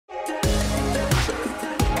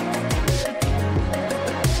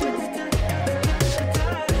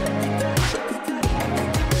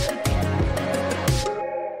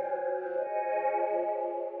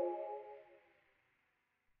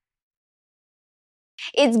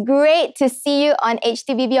It's great to see you on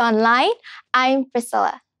HTBB Online. I'm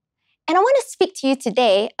Priscilla, and I want to speak to you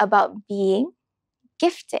today about being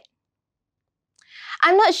gifted.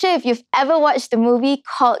 I'm not sure if you've ever watched the movie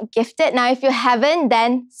called Gifted. Now, if you haven't,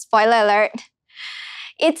 then spoiler alert.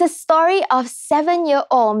 It's a story of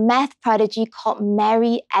 7-year-old math prodigy called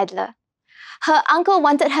Mary Adler. Her uncle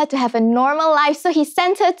wanted her to have a normal life, so he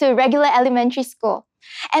sent her to regular elementary school.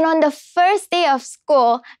 And on the first day of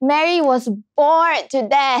school, Mary was bored to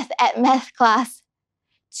death at math class.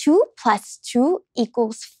 2 plus 2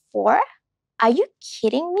 equals 4? Are you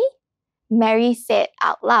kidding me? Mary said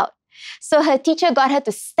out loud. So her teacher got her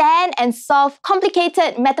to stand and solve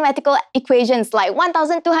complicated mathematical equations like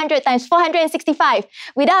 1,200 times 465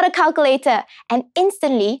 without a calculator. And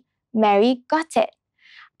instantly, Mary got it.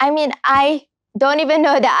 I don't even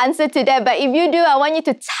know the answer to that, but if you do, I want you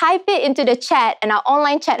to type it into the chat and our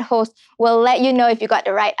online chat host will let you know if you got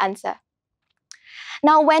the right answer.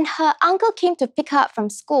 Now, when her uncle came to pick her up from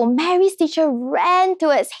school, Mary's teacher ran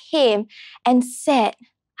towards him and said,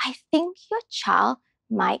 "I think your child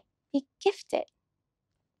might be gifted."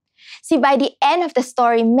 See, by the end of the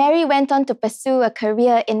story, Mary went on to pursue a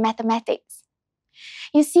career in mathematics.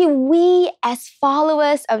 You see, we as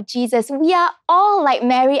followers of Jesus, we are all like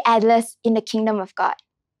Mary Adlers in the kingdom of God.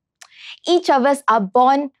 Each of us are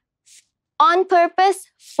born on purpose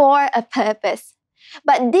for a purpose.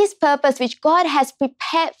 But this purpose which God has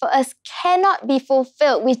prepared for us cannot be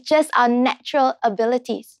fulfilled with just our natural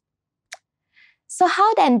abilities. So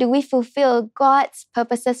how then do we fulfill God's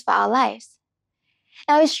purposes for our lives?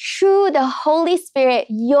 Now, it's true, the Holy Spirit,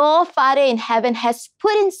 your Father in heaven, has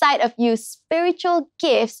put inside of you spiritual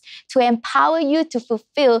gifts to empower you to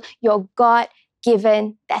fulfill your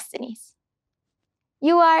God-given destinies.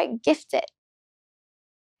 You are gifted.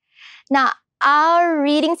 Now, our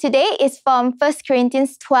reading today is from 1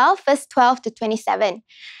 Corinthians 12, verse 12 to 27.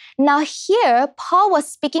 Now here, Paul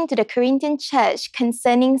was speaking to the Corinthian church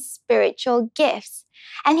concerning spiritual gifts.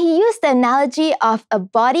 And he used the analogy of a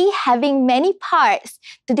body having many parts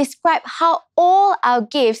to describe how all our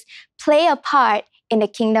gifts play a part in the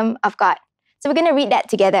kingdom of God. So we're going to read that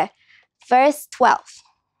together. Verse 12.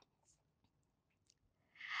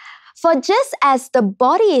 For just as the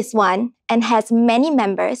body is one and has many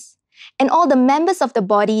members, and all the members of the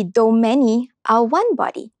body, though many, are one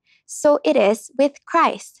body, so it is with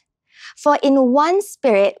Christ. For in one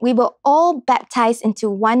Spirit we were all baptized into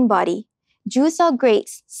one body, Jews or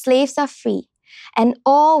Greeks, slaves or free, and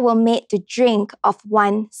all were made to drink of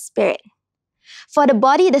one Spirit. For the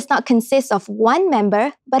body does not consist of one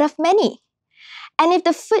member, but of many. And if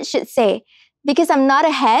the foot should say, "Because I'm not a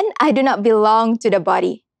hand, I do not belong to the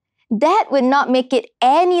body," that would not make it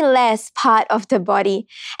any less part of the body.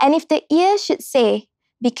 And if the ear should say,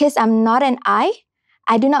 "Because I'm not an eye,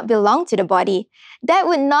 I do not belong to the body," that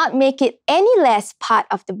would not make it any less part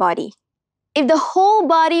of the body. If the whole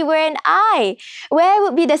body were an eye, where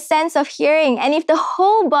would be the sense of hearing? And if the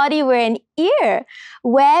whole body were an ear,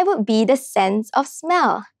 where would be the sense of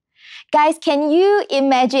smell? Guys, can you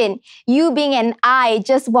imagine you being an eye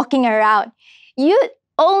just walking around? You'd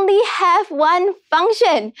only have one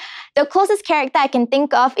function. The closest character I can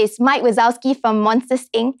think of is Mike Wazowski from Monsters,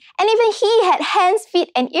 Inc., and even he had hands,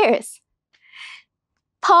 feet, and ears.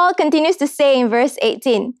 Paul continues to say in verse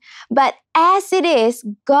 18, "But as it is,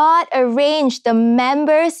 God arranged the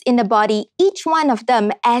members in the body, each one of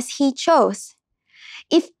them as he chose.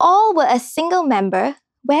 If all were a single member,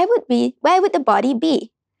 where would the body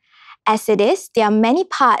be? As it is, there are many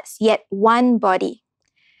parts, yet one body."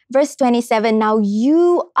 Verse 27, "Now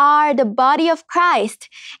you are the body of Christ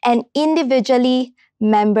and individually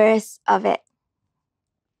members of it."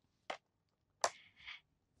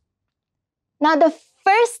 Now, the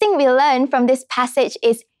first thing we learn from this passage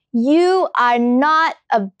is you are not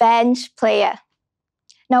a bench player.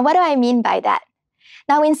 Now, what do I mean by that?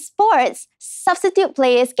 Now, in sports, substitute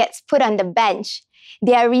players get put on the bench.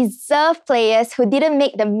 They are reserve players who didn't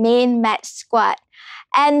make the main match squad.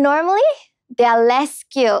 And normally, they are less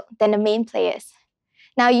skilled than the main players.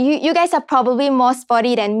 Now, you guys are probably more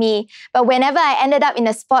sporty than me, but whenever I ended up in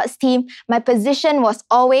a sports team, my position was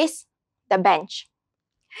always the bench.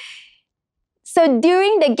 So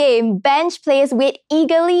during the game, bench players wait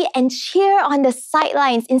eagerly and cheer on the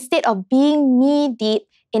sidelines instead of being knee-deep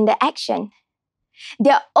in the action.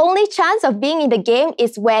 Their only chance of being in the game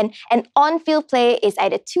is when an on-field player is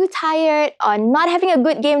either too tired or not having a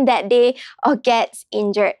good game that day or gets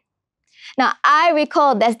injured. Now, I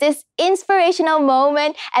recall there's this inspirational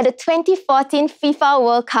moment at the 2014 FIFA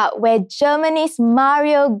World Cup where Germany's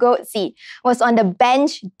Mario Götze was on the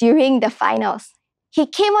bench during the finals. He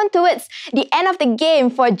came on towards the end of the game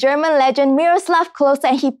for German legend Miroslav Klose,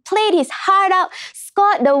 and he played his heart out,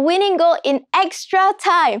 scored the winning goal in extra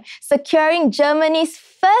time, securing Germany's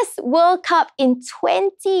first World Cup in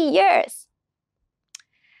 20 years.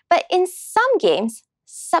 But in some games,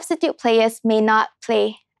 substitute players may not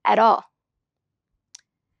play at all.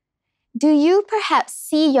 Do you perhaps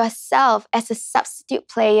see yourself as a substitute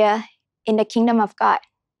player in the kingdom of God?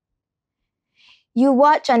 You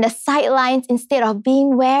watch on the sidelines instead of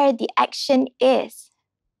being where the action is.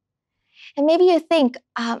 And maybe you think,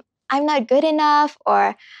 I'm not good enough,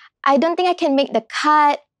 or I don't think I can make the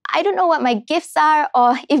cut. I don't know what my gifts are,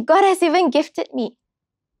 or if God has even gifted me.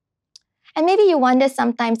 And maybe you wonder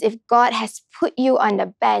sometimes if God has put you on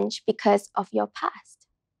the bench because of your past.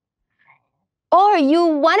 Or you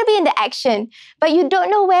want to be in the action, but you don't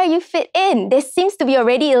know where you fit in. There seems to be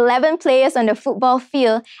already 11 players on the football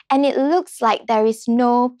field, and it looks like there is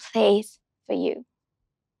no place for you.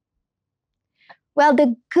 Well,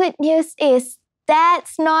 the good news is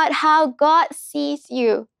that's not how God sees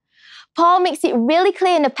you. Paul makes it really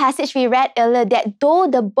clear in the passage we read earlier that though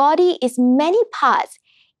the body is many parts,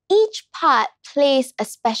 each part plays a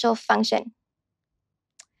special function.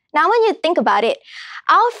 Now, when you think about it,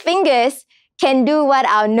 our fingers can do what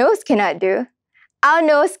our nose cannot do. Our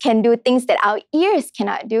nose can do things that our ears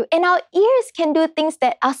cannot do, and our ears can do things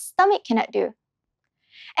that our stomach cannot do.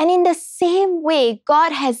 And in the same way,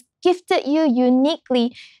 God has gifted you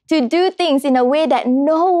uniquely to do things in a way that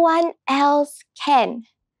no one else can.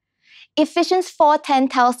 Ephesians 4:10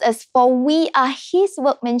 tells us, "For we are His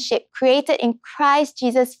workmanship, created in Christ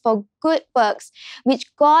Jesus for good works,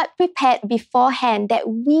 which God prepared beforehand that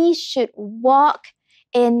we should walk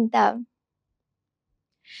in them."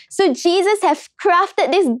 So Jesus has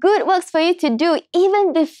crafted these good works for you to do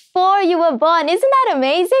even before you were born. Isn't that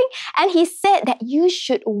amazing? And He said that you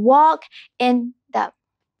should walk in them.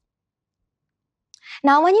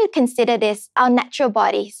 Now, when you consider this, our natural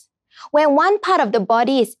bodies, when one part of the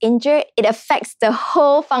body is injured, it affects the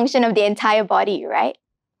whole function of the entire body, right?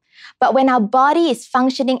 But when our body is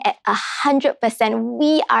functioning at 100%,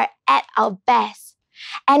 we are at our best.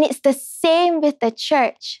 And it's the same with the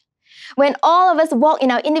church. When all of us walk in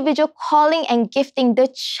our individual calling and gifting, the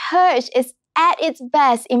church is at its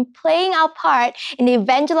best in playing our part in the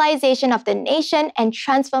evangelization of the nation and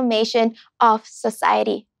transformation of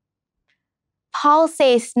society. Paul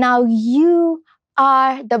says, now you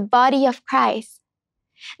are the body of Christ.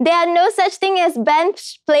 There are no such thing as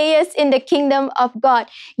bench players in the kingdom of God.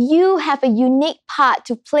 You have a unique part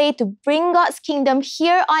to play to bring God's kingdom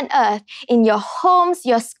here on earth in your homes,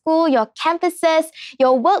 your school, your campuses,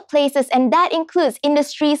 your workplaces, and that includes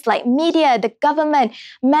industries like media, the government,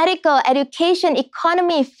 medical, education,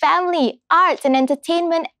 economy, family, arts and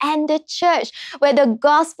entertainment, and the church, where the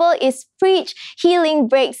gospel is preached, healing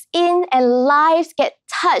breaks in, and lives get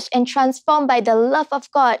touched and transformed by the love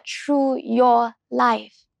of God through your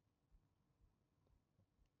life.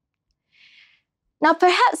 Now,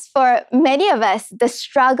 perhaps for many of us, the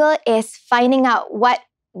struggle is finding out what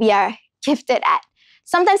we are gifted at.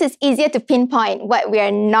 Sometimes it's easier to pinpoint what we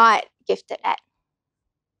are not gifted at.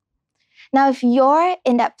 Now, if you're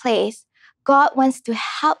in that place, God wants to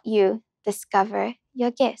help you discover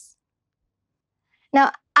your gifts.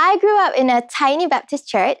 Now, I grew up in a tiny Baptist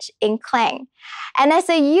church in Klang. And as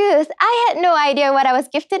a youth, I had no idea what I was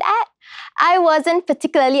gifted at. I wasn't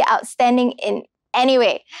particularly outstanding in any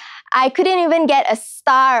way. I couldn't even get a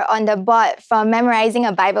star on the board for memorizing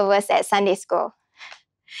a Bible verse at Sunday school.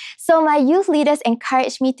 So my youth leaders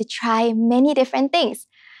encouraged me to try many different things.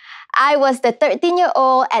 I was the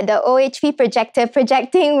 13-year-old at the OHP projector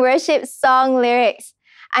projecting worship song lyrics.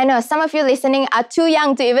 I know some of you listening are too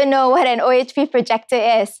young to even know what an OHP projector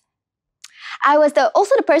is. I was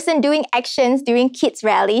also the person doing actions during kids'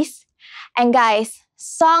 rallies. And guys,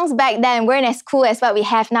 songs back then weren't as cool as what we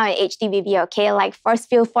have now in HDBB, okay? Like Force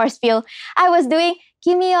Field. I was doing,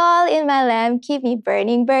 give me all in my lamp, keep me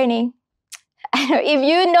burning, burning. I know, if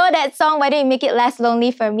you know that song, why don't you make it less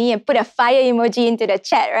lonely for me and put a fire emoji into the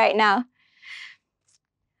chat right now?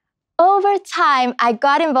 Over time, I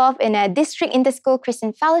got involved in a district inter-school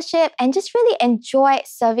Christian fellowship and just really enjoyed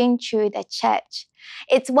serving through the church.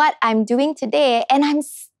 It's what I'm doing today, and I'm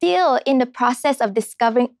still in the process of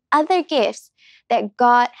discovering other gifts that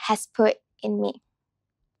God has put in me.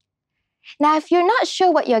 Now, if you're not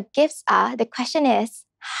sure what your gifts are, the question is,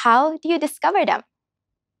 how do you discover them?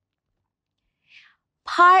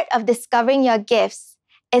 Part of discovering your gifts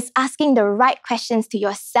is asking the right questions to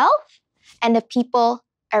yourself and the people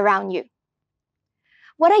around you.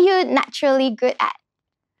 What are you naturally good at?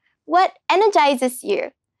 What energizes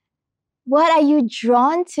you? What are you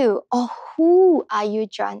drawn to, or who are you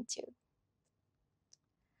drawn to?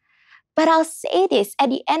 But I'll say this, at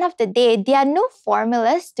the end of the day, there are no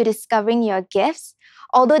formulas to discovering your gifts,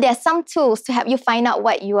 although there are some tools to help you find out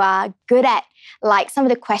what you are good at, like some of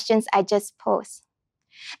the questions I just posed.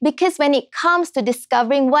 Because when it comes to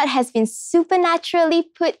discovering what has been supernaturally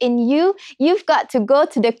put in you, you've got to go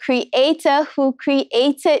to the Creator who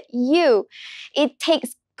created you. It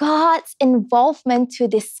takes God's involvement to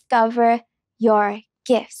discover your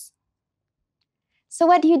gifts. So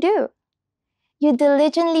what do? You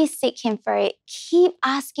diligently seek Him for it. Keep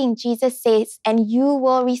asking, Jesus says, and you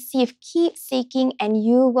will receive. Keep seeking and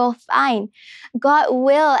you will find. God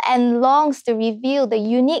will and longs to reveal the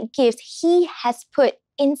unique gifts He has put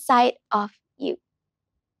inside of you.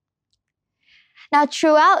 Now,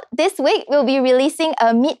 throughout this week, we'll be releasing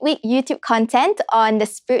a midweek YouTube content on the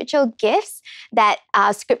spiritual gifts that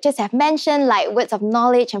our scriptures have mentioned, like words of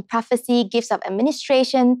knowledge and prophecy, gifts of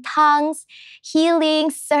administration, tongues,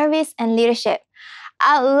 healing, service, and leadership.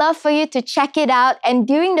 I'd love for you to check it out. And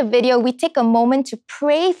during the video, we take a moment to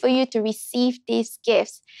pray for you to receive these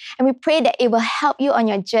gifts. And we pray that it will help you on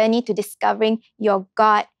your journey to discovering your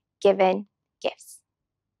God-given gifts.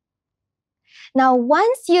 Now,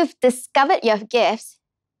 once you've discovered your gifts,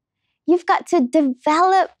 you've got to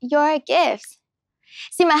develop your gifts.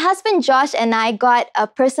 See, my husband Josh and I got a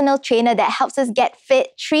personal trainer that helps us get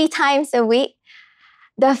fit 3 times a week.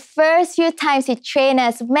 The first few times he trained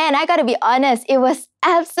us, man, I gotta be honest, it was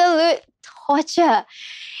absolute torture.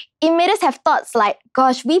 It made us have thoughts like,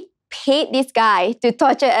 gosh, we paid this guy to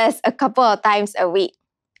torture us a couple of times a week.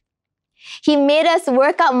 He made us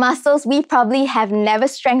work out muscles we probably have never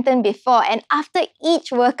strengthened before. And after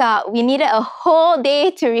each workout, we needed a whole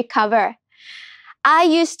day to recover. I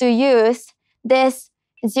used to use this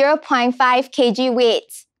 0.5 kg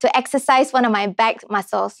weights to exercise one of my back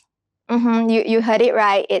muscles. You heard it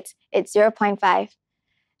right. It's 0.5,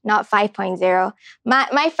 not 5.0.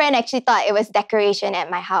 My friend actually thought it was decoration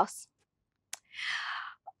at my house.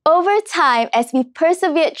 Over time, as we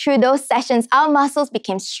persevered through those sessions, our muscles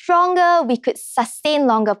became stronger. We could sustain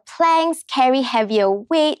longer planks, carry heavier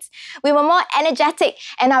weights. We were more energetic,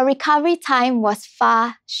 and our recovery time was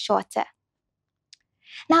far shorter.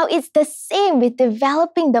 Now, it's the same with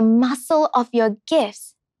developing the muscle of your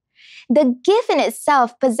gifts. The gift in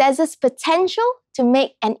itself possesses potential to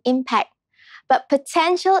make an impact, but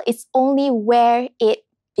potential is only where it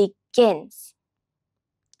begins.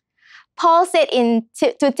 Paul said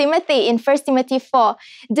to Timothy in 1 Timothy 4,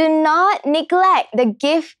 do not neglect the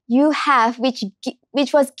gift you have,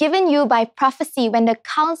 which was given you by prophecy when the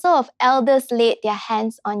council of elders laid their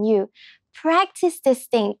hands on you. Practice this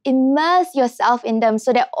thing, immerse yourself in them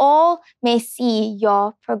so that all may see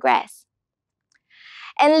your progress.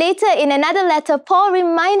 And later in another letter, Paul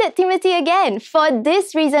reminded Timothy again, for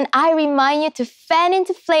this reason, I remind you to fan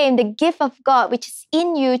into flame the gift of God, which is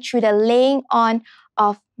in you through the laying on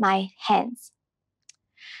of my hands.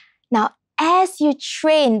 Now, as you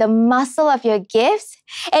train the muscle of your gifts,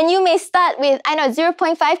 and you may start with,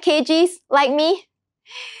 0.5 kgs like me,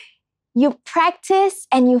 you practice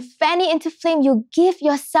and you fan it into flame, you give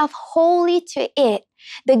yourself wholly to it.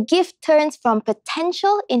 The gift turns from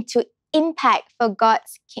potential into impact for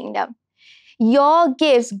God's kingdom. Your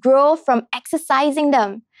gifts grow from exercising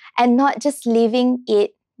them and not just leaving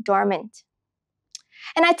it dormant.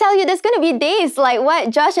 And I tell you, there's going to be days like what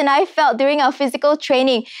Josh and I felt during our physical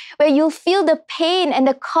training, where you'll feel the pain and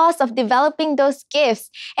the cost of developing those gifts.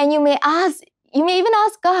 And you may even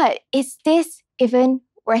ask God, is this even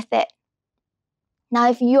worth it? Now,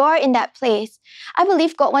 if you're in that place, I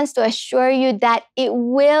believe God wants to assure you that it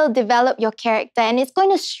will develop your character and it's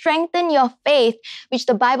going to strengthen your faith, which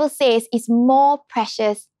the Bible says is more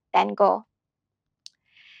precious than gold.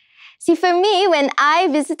 See, for me, when I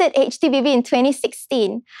visited HTBB in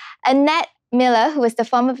 2016, Annette Miller, who was the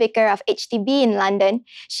former vicar of HTB in London,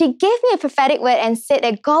 she gave me a prophetic word and said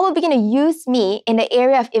that God will begin to use me in the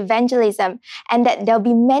area of evangelism and that there'll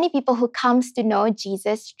be many people who comes to know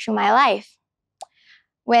Jesus through my life.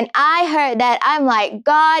 When I heard that, I'm like,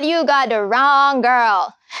 God, you got the wrong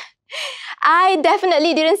girl. I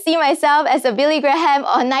definitely didn't see myself as a Billy Graham,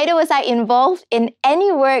 or neither was I involved in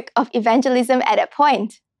any work of evangelism at that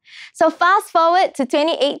point. So fast forward to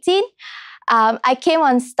 2018, I came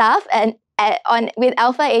on staff with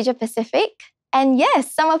Alpha Asia Pacific. And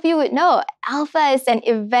yes, some of you would know, Alpha is an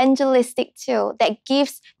evangelistic tool that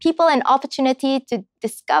gives people an opportunity to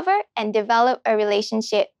discover and develop a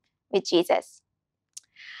relationship with Jesus.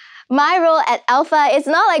 My role at Alpha is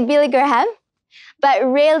not like Billy Graham, but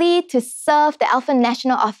really to serve the Alpha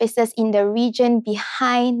national offices in the region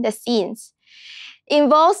behind the scenes.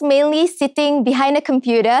 involves mainly sitting behind a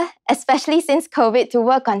computer, especially since COVID, to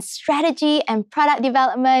work on strategy and product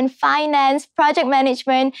development, finance, project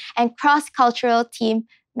management, and cross-cultural team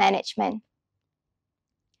management.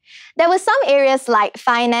 There were some areas like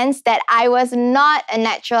finance that I was not a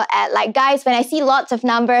natural at. Like, guys, when I see lots of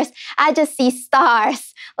numbers, I just see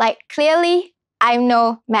stars. Like, clearly, I'm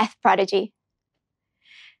no math prodigy.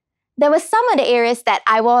 There were some of the areas that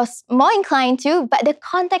I was more inclined to, but the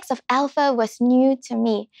context of Alpha was new to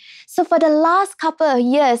me. So for the last couple of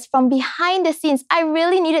years, from behind the scenes, I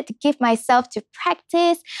really needed to give myself to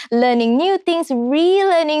practice, learning new things,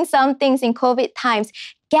 relearning some things in COVID times,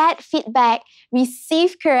 get feedback,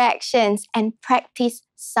 receive corrections, and practice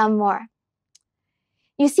some more.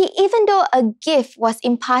 You see, even though a gift was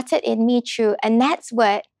imparted in me through Annette's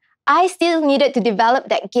word, I still needed to develop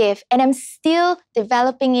that gift, and I'm still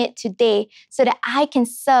developing it today so that I can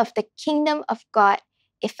serve the kingdom of God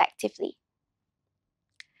effectively.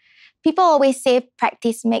 People always say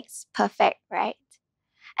practice makes perfect, right?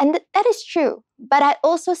 And that is true, but I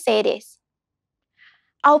also say this.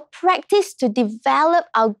 Our practice to develop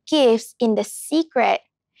our gifts in the secret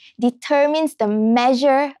determines the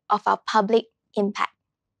measure of our public impact.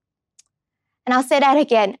 And I'll say that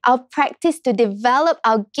again. Our practice to develop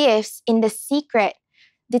our gifts in the secret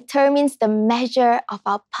determines the measure of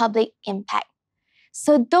our public impact.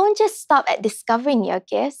 So don't just stop at discovering your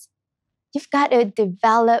gifts. You've got to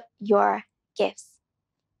develop your gifts.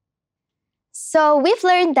 So we've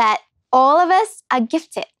learned that all of us are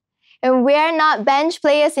gifted. And we're not bench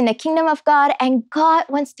players in the kingdom of God. And God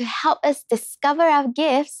wants to help us discover our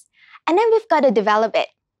gifts. And then we've got to develop it.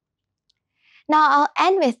 Now I'll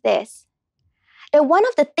end with this. That one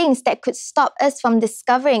of the things that could stop us from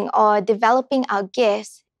discovering or developing our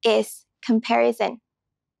gifts is comparison.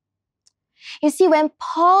 You see, when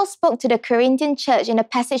Paul spoke to the Corinthian church in the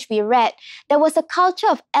passage we read, there was a culture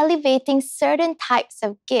of elevating certain types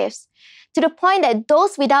of gifts to the point that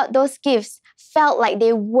those without those gifts felt like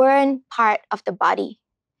they weren't part of the body.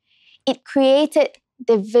 It created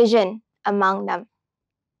division among them.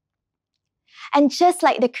 And just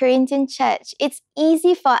like the Corinthian church, it's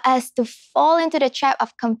easy for us to fall into the trap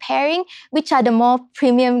of comparing which are the more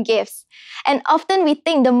premium gifts. And often we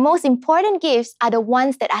think the most important gifts are the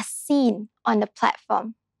ones that are seen on the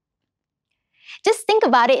platform. Just think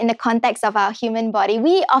about it in the context of our human body.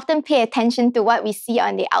 We often pay attention to what we see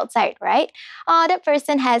on the outside, right? Oh, that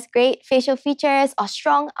person has great facial features or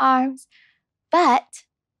strong arms. But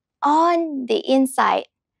on the inside,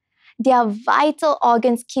 they are vital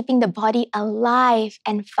organs keeping the body alive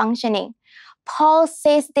and functioning. Paul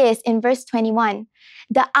says this in verse 21.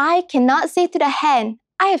 The eye cannot say to the hand,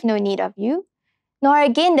 I have no need of you, nor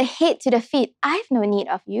again the head to the feet, I have no need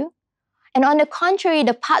of you. And on the contrary,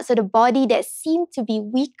 the parts of the body that seem to be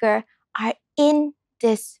weaker are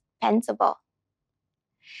indispensable.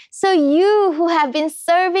 So you who have been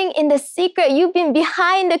serving in the secret, you've been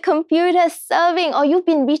behind the computer serving, or you've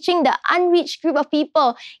been reaching the unreached group of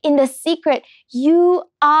people in the secret, you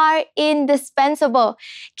are indispensable.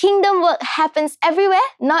 Kingdom work happens everywhere,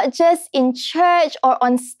 not just in church or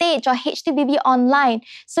on stage or HTBB online.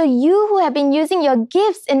 So you who have been using your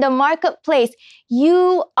gifts in the marketplace,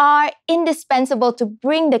 you are indispensable to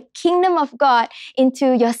bring the kingdom of God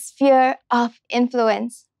into your sphere of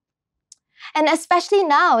influence. And especially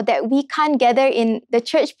now that we can't gather in the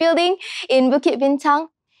church building in Bukit Bintang,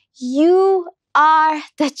 you are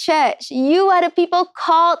the church. You are the people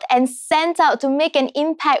called and sent out to make an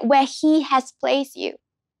impact where He has placed you.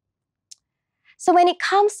 So when it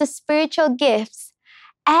comes to spiritual gifts,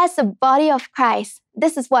 as a body of Christ,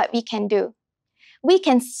 this is what we can do. We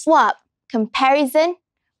can swap comparison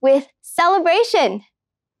with celebration.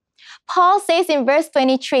 Paul says in verse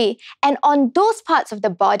 23, and on those parts of the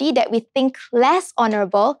body that we think less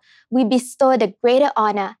honorable, we bestow the greater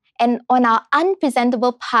honor, and on our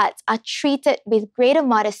unpresentable parts are treated with greater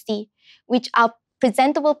modesty, which our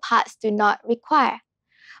presentable parts do not require.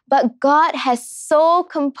 But God has so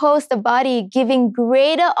composed the body, giving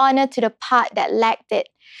greater honor to the part that lacked it,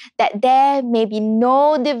 that there may be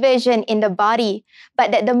no division in the body,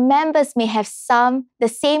 but that the members may have the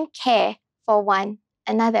same care for one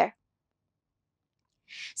another.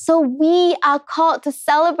 So we are called to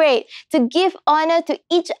celebrate, to give honor to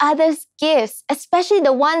each other's gifts, especially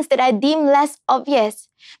the ones that are deemed less obvious,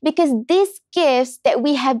 because these gifts that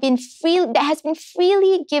has been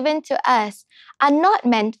freely given to us are not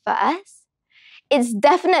meant for us. It's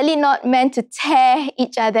definitely not meant to tear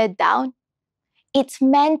each other down. It's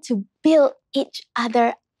meant to build each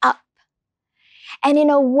other up. And in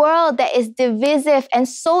a world that is divisive and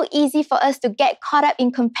so easy for us to get caught up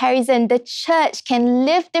in comparison, the church can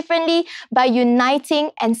live differently by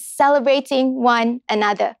uniting and celebrating one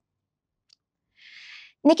another.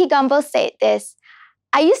 Nicky Gumbel said this: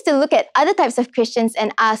 I used to look at other types of Christians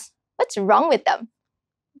and ask, what's wrong with them?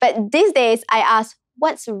 But these days, I ask,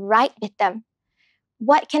 what's right with them?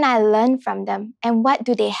 What can I learn from them? And what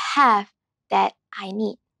do they have that I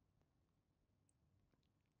need?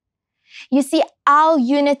 You see, our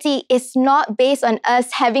unity is not based on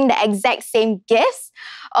us having the exact same gifts,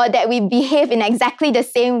 or that we behave in exactly the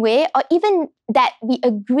same way, or even that we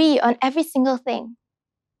agree on every single thing.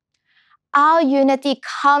 Our unity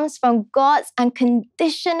comes from God's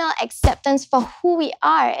unconditional acceptance for who we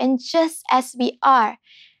are and just as we are,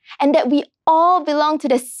 and that we all belong to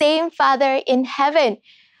the same Father in heaven.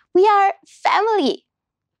 We are family.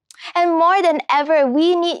 And more than ever,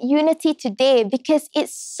 we need unity today because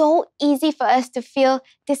it's so easy for us to feel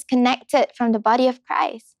disconnected from the body of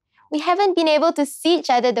Christ. We haven't been able to see each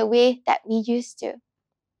other the way that we used to.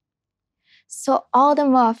 So all the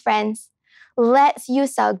more, friends, let's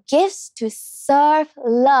use our gifts to serve,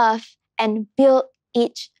 love, and build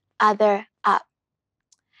each other up.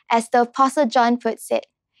 As the Apostle John puts it,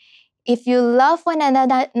 if you love one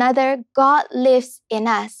another, God lives in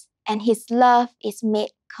us, and his love is made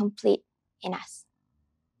complete in us.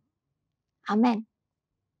 Amen.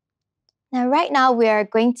 Now, right now, we are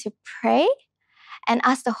going to pray and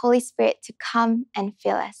ask the Holy Spirit to come and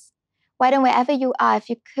fill us. Why don't, wherever you are, if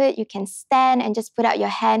you could, you can stand and just put out your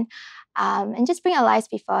hand and just bring our lives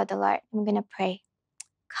before the Lord. I'm going to pray.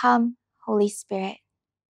 Come, Holy Spirit.